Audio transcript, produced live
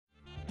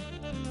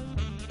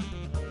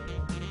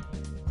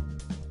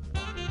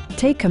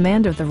Take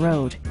command of the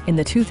road in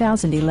the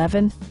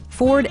 2011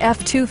 Ford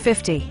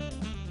F-250.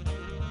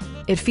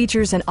 It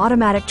features an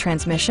automatic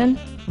transmission,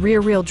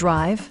 rear-wheel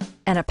drive,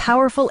 and a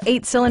powerful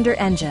 8-cylinder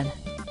engine.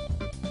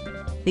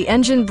 The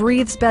engine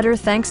breathes better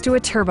thanks to a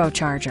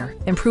turbocharger,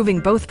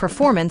 improving both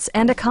performance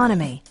and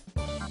economy.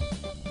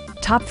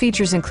 Top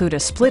features include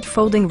a split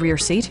folding rear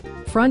seat,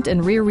 front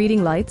and rear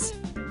reading lights,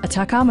 a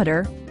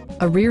tachometer,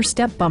 a rear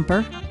step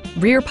bumper,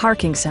 rear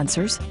parking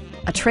sensors,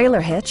 a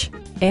trailer hitch,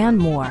 and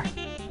more.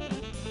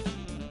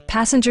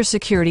 Passenger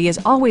security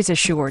is always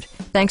assured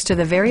thanks to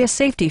the various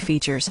safety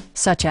features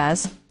such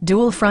as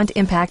dual front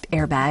impact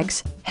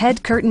airbags,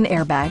 head curtain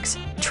airbags,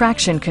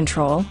 traction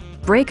control,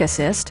 brake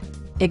assist,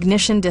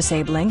 ignition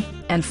disabling,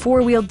 and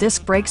four-wheel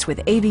disc brakes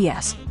with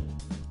ABS.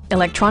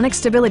 Electronic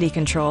stability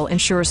control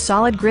ensures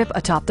solid grip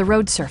atop the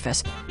road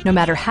surface, no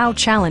matter how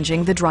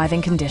challenging the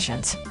driving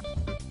conditions.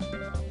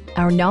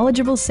 Our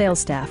knowledgeable sales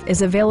staff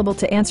is available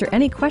to answer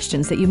any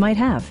questions that you might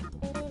have.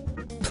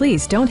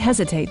 Please don't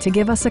hesitate to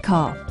give us a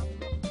call.